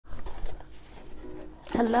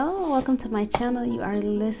Hello, welcome to my channel. You are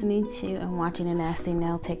listening to and watching a Nasty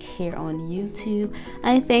Nail Tech here on YouTube.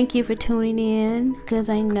 I thank you for tuning in because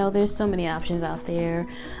I know there's so many options out there.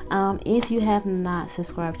 If you have not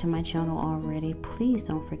subscribed to my channel already, please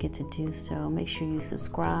don't forget to do so. Make sure you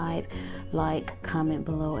subscribe, like, comment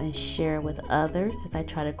below, and share with others as I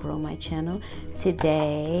try to grow my channel.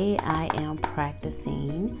 Today I am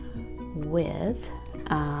practicing with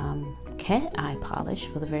cat eye polish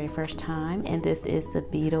for the very first time, and this is the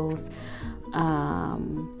Beetles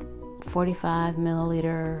 45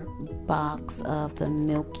 milliliter box of the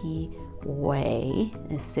Milky Way.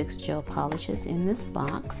 There's 6 gel polishes in this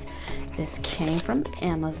box. This came from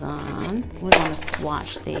Amazon. We're going to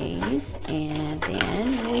swatch these and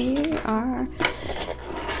then we are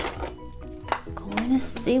going to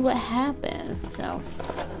see what happens. So,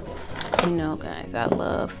 you know guys, I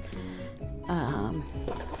love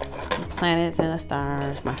planets and the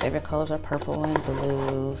stars. My favorite colors are purple and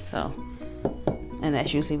blue, so, and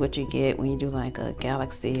that's usually what you get when you do like a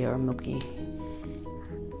galaxy or milky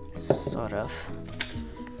sort of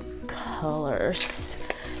colors.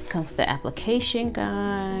 Comes with the application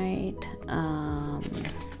guide.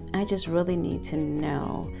 I just really need to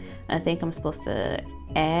know, I think I'm supposed to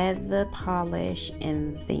add the polish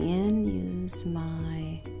and then use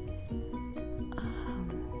my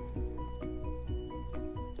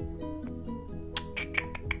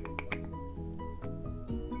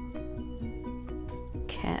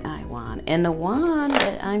cat eye wand, and the wand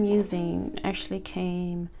that I'm using actually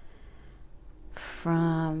came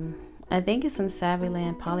from, I think it's some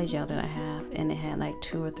Savvyland poly gel that I have, and it had like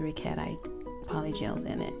 2 or 3 cat eye poly gels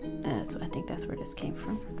in it. So I think that's where this came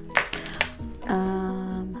from.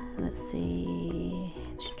 Let's see.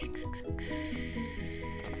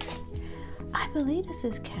 I believe this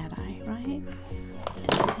is cat eye, right?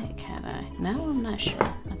 It said cat eye. Now I'm not sure.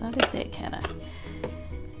 I thought it said cat eye.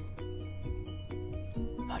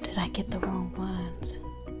 Or did I get the wrong ones?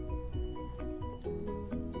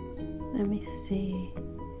 Let me see.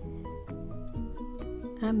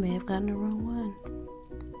 I may have gotten the wrong one.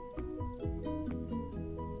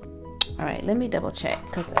 Alright, let me double check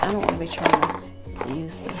because I don't want to be trying to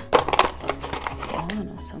use the wand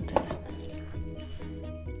or something.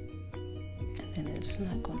 And then it's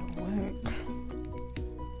not going to work.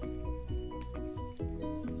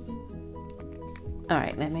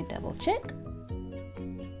 Alright, let me double check.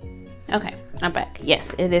 Okay, I'm back. Yes,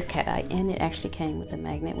 it is cat eye, and it actually came with a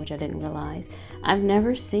magnet, which I didn't realize. I've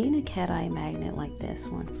never seen a cat eye magnet like this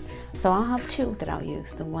one. So I'll have 2 that I'll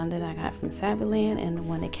use. The one that I got from Savvyland and the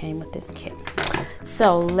one that came with this kit.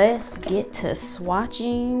 So let's get to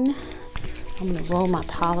swatching. I'm gonna roll my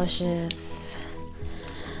polishes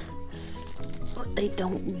so they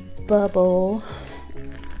don't bubble.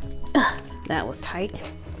 That was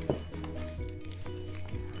tight.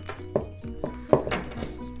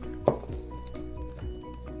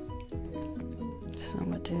 So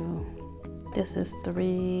I'm gonna do, this is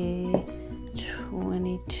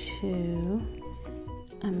 322.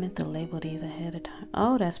 I meant to label these ahead of time.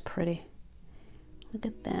 Oh, that's pretty. Look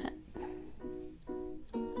at that.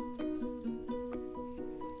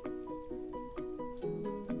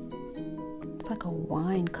 It's like a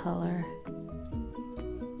wine color.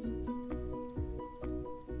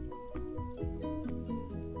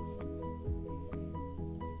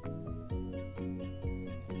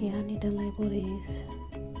 Yeah, I need to label these,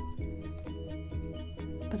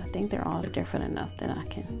 but I think they're all different enough that I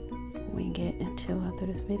can wing it until after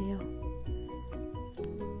this video.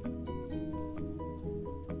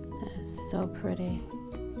 That is so pretty.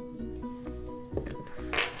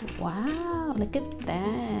 Wow, look at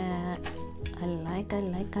that. I like.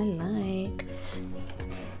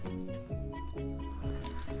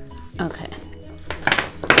 Okay,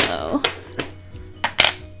 so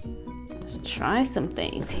try some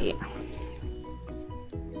things here.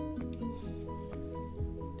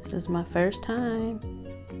 This is my first time.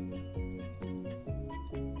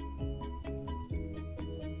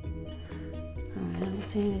 Alright, I don't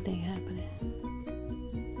see anything happening.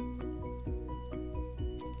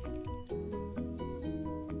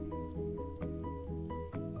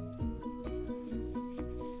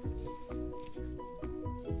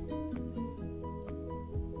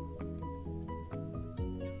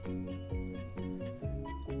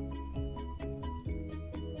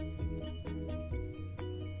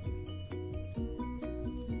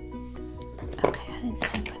 I didn't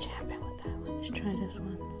see much happen with that one. Let's try this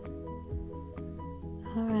one.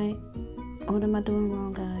 Alright. What am I doing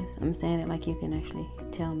wrong, guys? I'm saying it like you can actually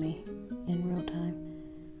tell me in real time.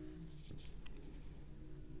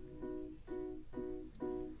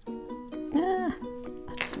 Ah,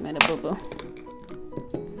 I just made a boo-boo.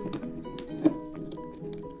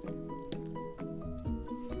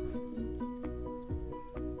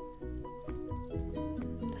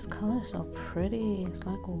 pretty. It's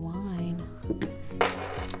like wine.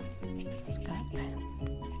 It's got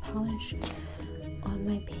polish on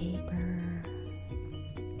my paper.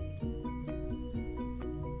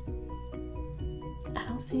 I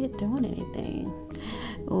don't see it doing anything.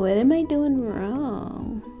 What am I doing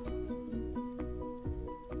wrong?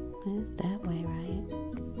 It's that way, right?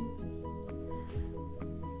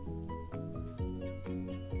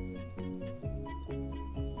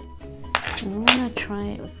 And when I try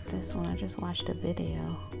it with this one, I just watched a video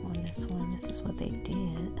on this one. This is what they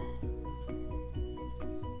did.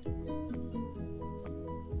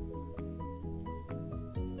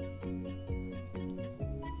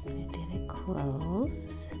 They did it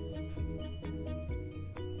close.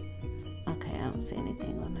 Okay, I don't see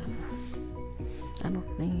anything on that one. I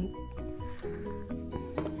don't think.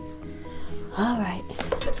 All right,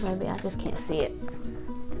 maybe I just can't see it.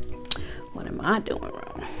 What am I doing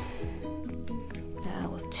wrong?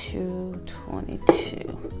 That was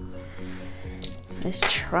 222. Let's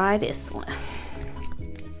try this one.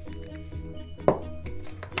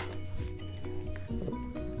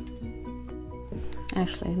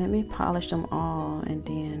 Actually, let me polish them all and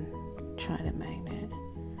then try the magnet,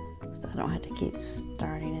 so I don't have to keep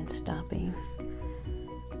starting and stopping.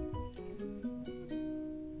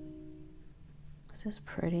 This is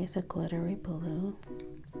pretty. It's a glittery blue.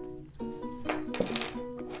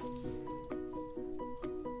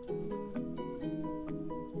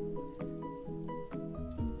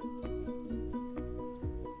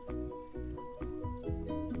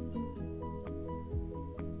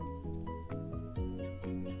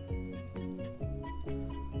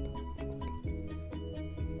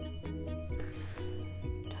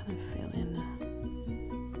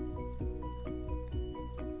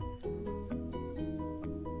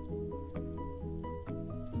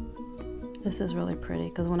 This is really pretty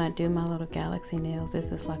because when I do my little galaxy nails,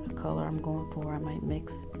 this is like a color I'm going for. I might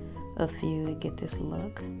mix a few to get this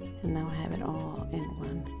look, and now I have it all in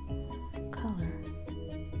one color.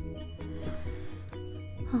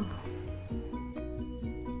 Oh.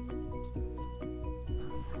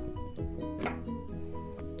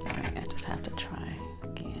 Alright, I just have to try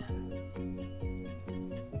again.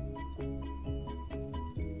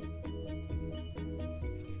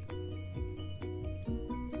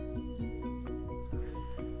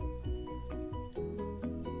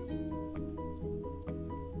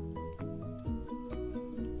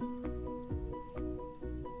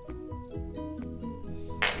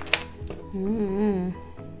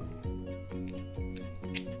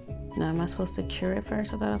 Now, am I supposed to cure it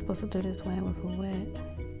first? I thought I was supposed to do this when it was wet.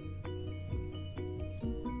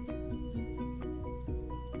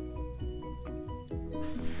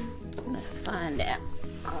 Let's find out.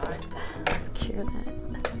 All right, let's cure that.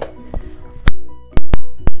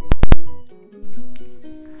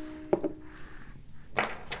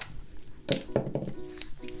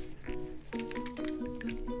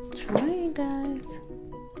 Trying, guys.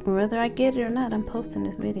 Whether I get it or not, I'm posting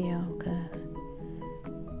this video because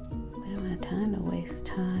we don't have time to waste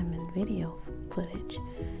time in video footage.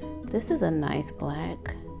 This is a nice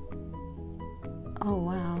black. Oh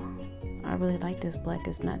wow, I really like this black.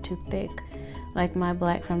 It's not too thick. Like my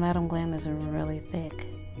black from Madam Glam is really thick.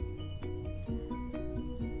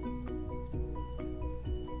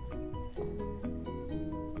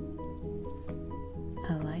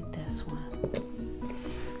 I like this one.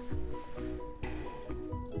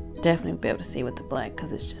 Definitely be able to see with the black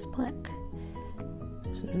because it's just black.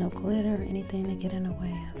 There's no glitter or anything to get in the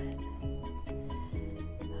way of it.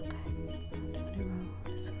 Okay, I'm doing it wrong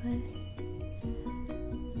this way.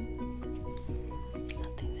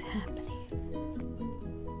 Nothing's happening.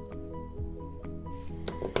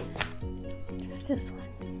 Try this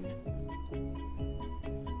one.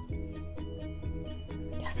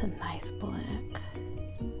 That's a nice black.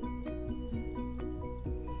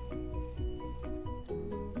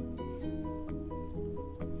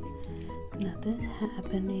 Nothing's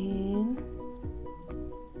happening.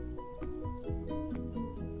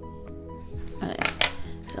 Alright,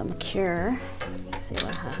 so I'm gonna cure. Let's see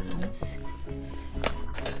what happens.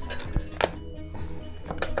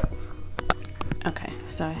 Okay,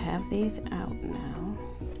 so I have these out now.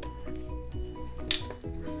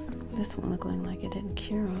 This one looking like it didn't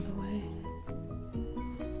cure all the way.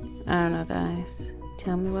 I don't know, guys.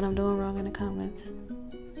 Tell me what I'm doing wrong in the comments.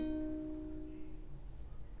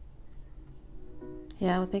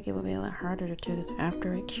 Yeah, I would think it would be a lot harder to do this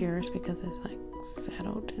after it cures because it's like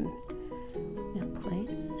settled and in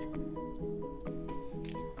place.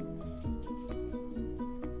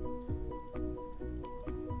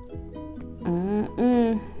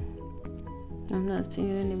 I'm not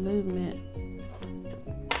seeing any movement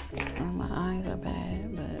on my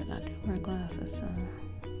this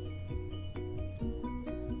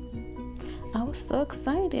I was so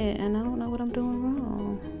excited and I don't know what I'm doing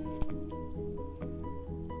wrong.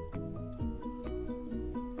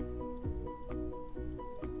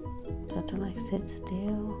 Do I have to like sit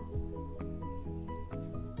still?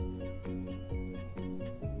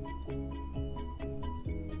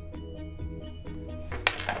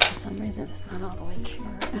 For some reason it's not all the way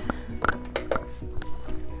cured.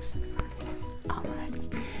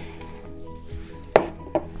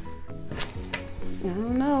 I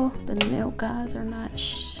don't know, the nail guys are not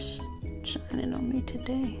shining on me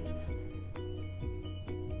today.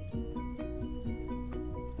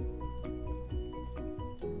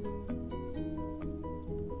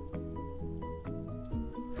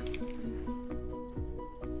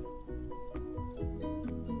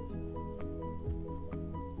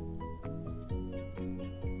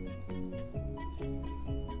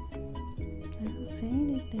 I don't see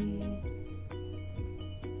anything.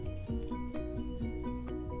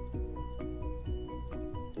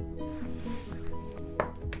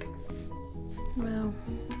 Well,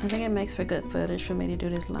 I think it makes for good footage for me to do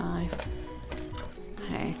this live.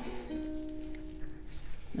 Hey,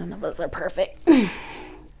 none of us are perfect. Oh,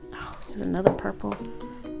 there's another purple.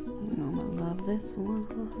 You know, I'm gonna love this one.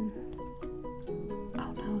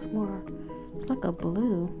 Oh, that was more, it's like a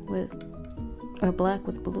blue with, or black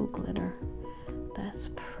with blue glitter. That's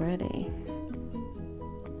pretty.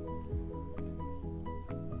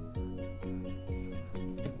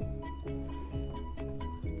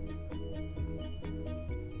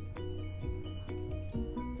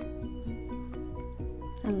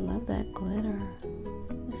 I love that glitter.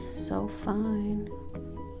 It's so fine.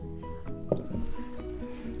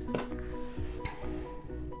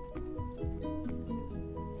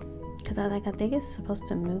 Cause I think it's supposed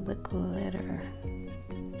to move the glitter.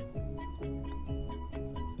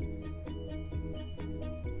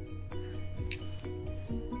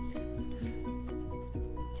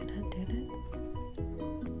 Did I do that?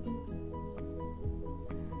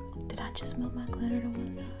 Did I just move my glitter to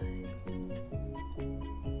one side?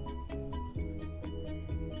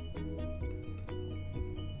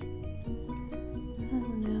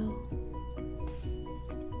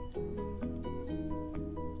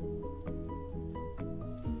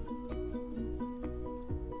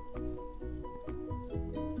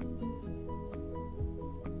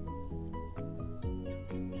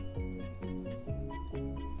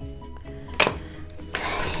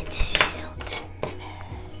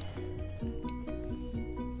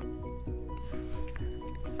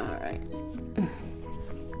 Alright.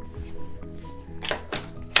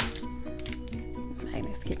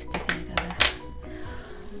 Magnets keep sticking together.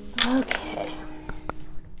 Okay.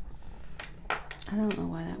 I don't know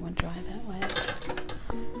why that one dried that way,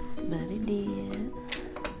 but it did.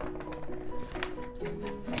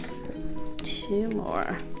 2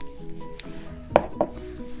 more.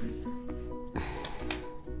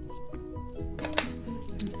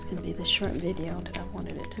 It's gonna be the short video that I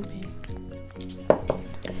wanted it to be.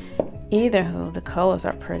 Either who, the colors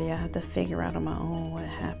are pretty. I have to figure out on my own what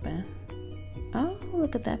happened. Oh,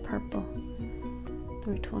 look at that purple.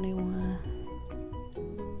 321.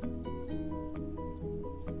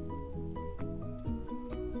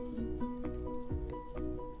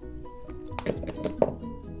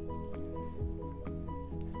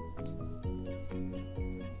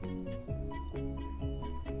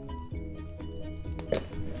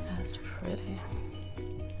 That's pretty.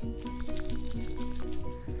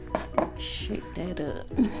 Shake that up.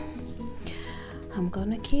 I'm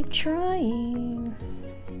gonna keep trying.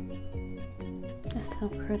 That's so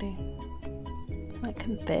pretty. Like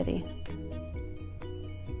confetti.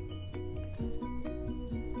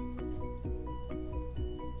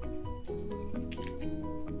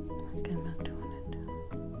 Okay, I'm not doing it.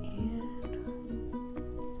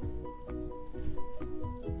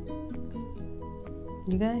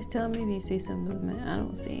 And you guys tell me if you see some movement. I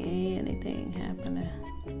don't see anything happening.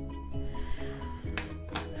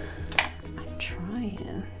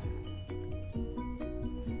 I'm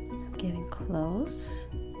getting close,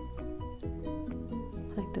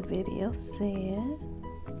 like the video said.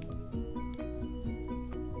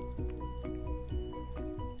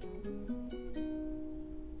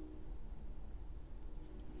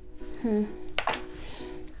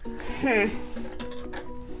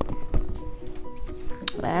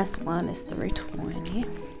 Last one is 320.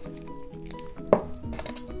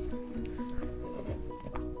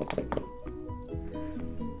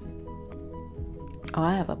 Oh,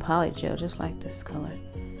 I have a poly gel just like this color.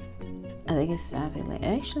 I think it's Savile.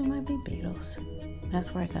 Actually, it might be Beetles.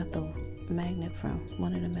 That's where I got the magnet from.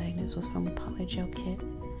 One of the magnets was from a poly gel kit.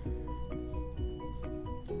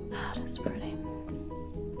 pretty.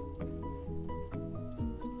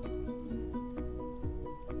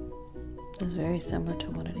 It's very similar to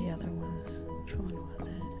one of the other ones. Which one was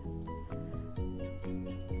it?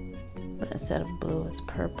 But instead of blue, it's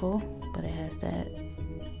purple, but it has that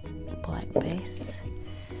black base.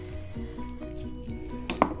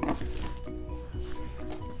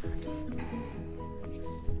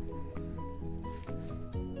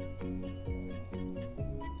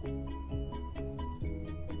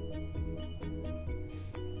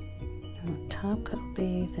 Top coat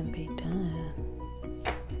these and be done.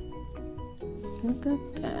 Look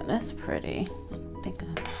at that. That's pretty. I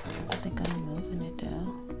think I'm moving it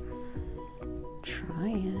though.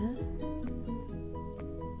 Trying.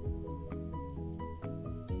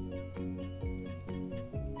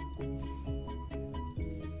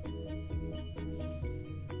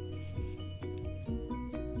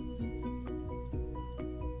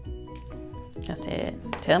 That's it.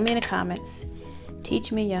 Tell me in the comments.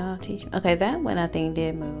 Teach me, y'all. Teach me. Okay, that one I think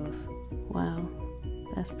did move. Wow,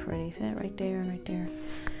 that's pretty. See that right there and right there.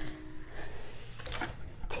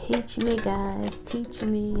 Teach me, guys. Teach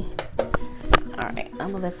me. All right,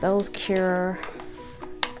 I'm gonna let those cure,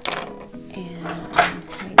 and I'm gonna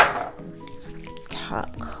take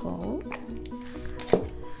top coat.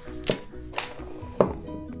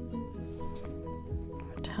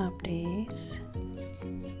 Top these.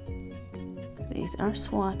 These are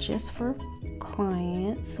swatches for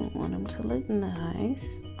clients. I want them to look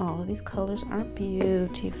nice. All of these colors are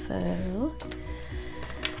beautiful.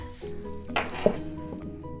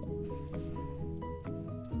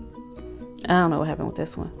 I don't know what happened with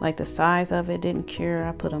this one. Like the size of it didn't cure.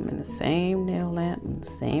 I put them in the same nail lamp in the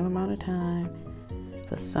same amount of time.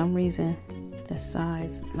 For some reason, the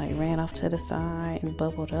size like ran off to the side and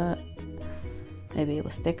bubbled up. Maybe it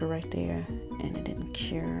was thicker right there and it didn't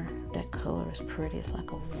cure. That color is pretty. It's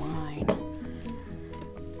like a wine.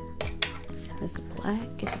 This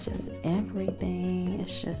black is just everything.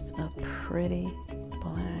 It's just a pretty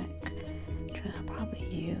black. I'll probably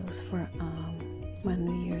use for my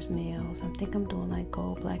New Year's nails. I think I'm doing like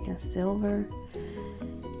gold, black, and silver.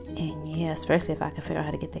 And yeah, especially if I can figure out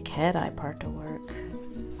how to get the cat eye part to work.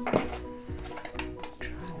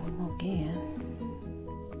 Try one more again.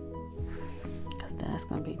 Cause that's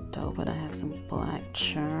gonna be dope. But I have some black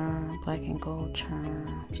charm, black and gold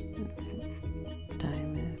charms,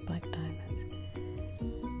 diamonds, black diamonds.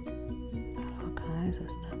 All kinds of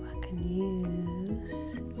stuff I can use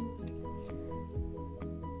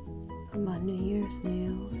for my New Year's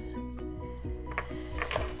nails.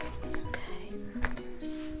 Okay.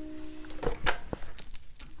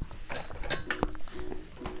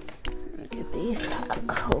 Get these top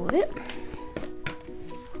coated.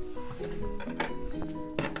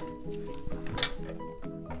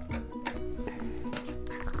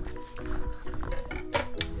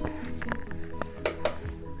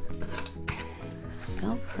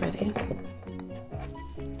 So pretty.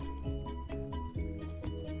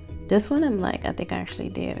 This one I'm like, I think I actually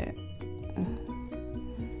did it,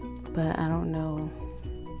 but I don't know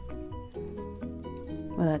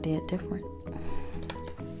what I did different.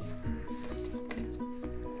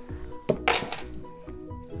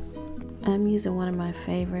 I'm using one of my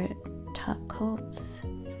favorite top coats,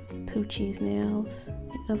 Poochie's Nails.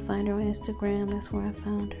 You can find her on Instagram. That's where I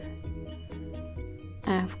found her.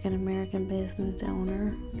 African American business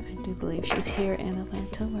owner. I do believe she's here in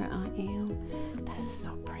Atlanta where I am. That's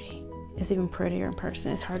so pretty. It's even prettier in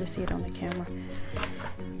person. It's hard to see it on the camera.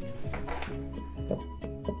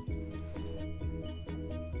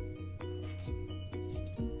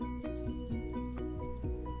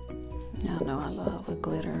 Y'all know I love the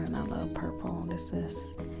glitter and I love purple. This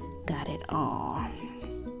is got it all.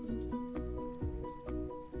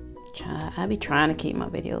 I be trying to keep my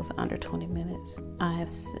videos under 20 minutes. I have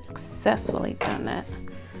successfully done that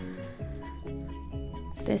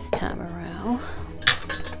this time around.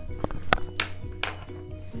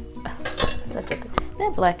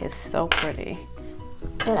 That black is so pretty.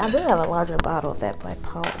 And I do have a larger bottle of that black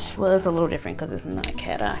polish. Well, it's a little different because it's not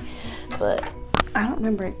cat eye. But I don't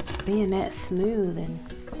remember it being that smooth and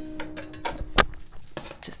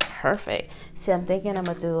just perfect. See, I'm thinking I'm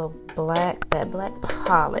gonna do that black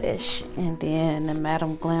polish, and then the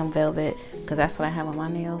Madame Glam Velvet, because that's what I have on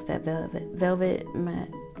my nails. That velvet matte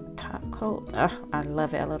top coat. Oh, I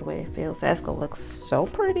love it. I love the way it feels. That's gonna look so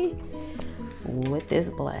pretty with this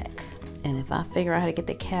black. And if I figure out how to get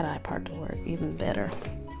the cat eye part to work, even better.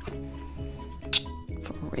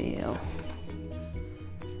 For real.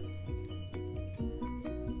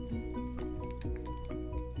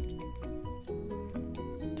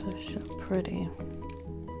 So pretty.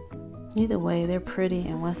 Either way, they're pretty,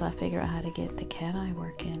 and once I figure out how to get the cat eye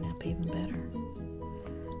working, it'll be even better.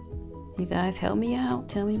 You guys help me out.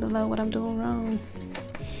 Tell me below what I'm doing wrong.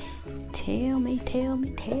 Tell me, tell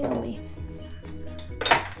me, tell me.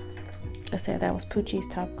 I said that was Poochie's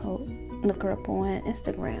top coat. Look her up on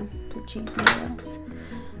Instagram. Poochie's Nails.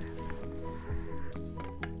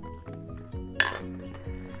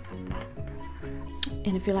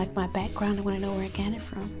 And if you like my background and want to know where I got it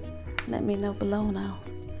from, let me know below and I'll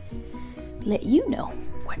let you know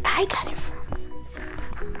where I got it from.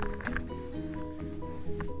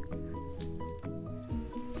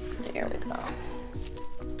 There we go.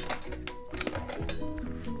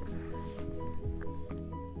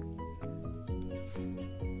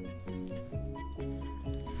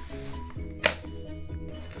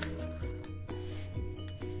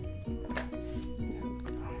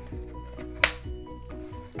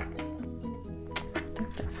 I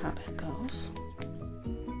think that's how that goes.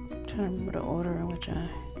 I'm trying to remember the order in which I...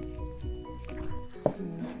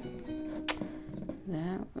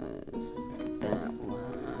 That was that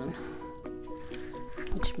one,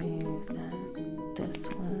 which means that this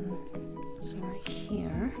one is right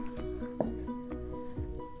here.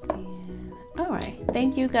 And all right,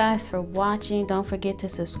 thank you guys for watching. Don't forget to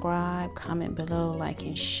subscribe, comment below, like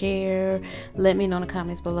and share. Let me know in the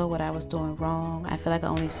comments below what I was doing wrong. I feel like I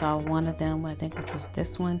only saw one of them, I think it was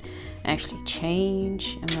this one, actually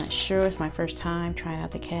change. I'm not sure. It's my first time trying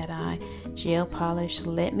out the cat eye gel polish.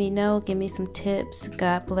 Let me know, give me some tips.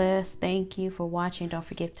 God bless. Thank you for watching. Don't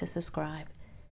forget to subscribe.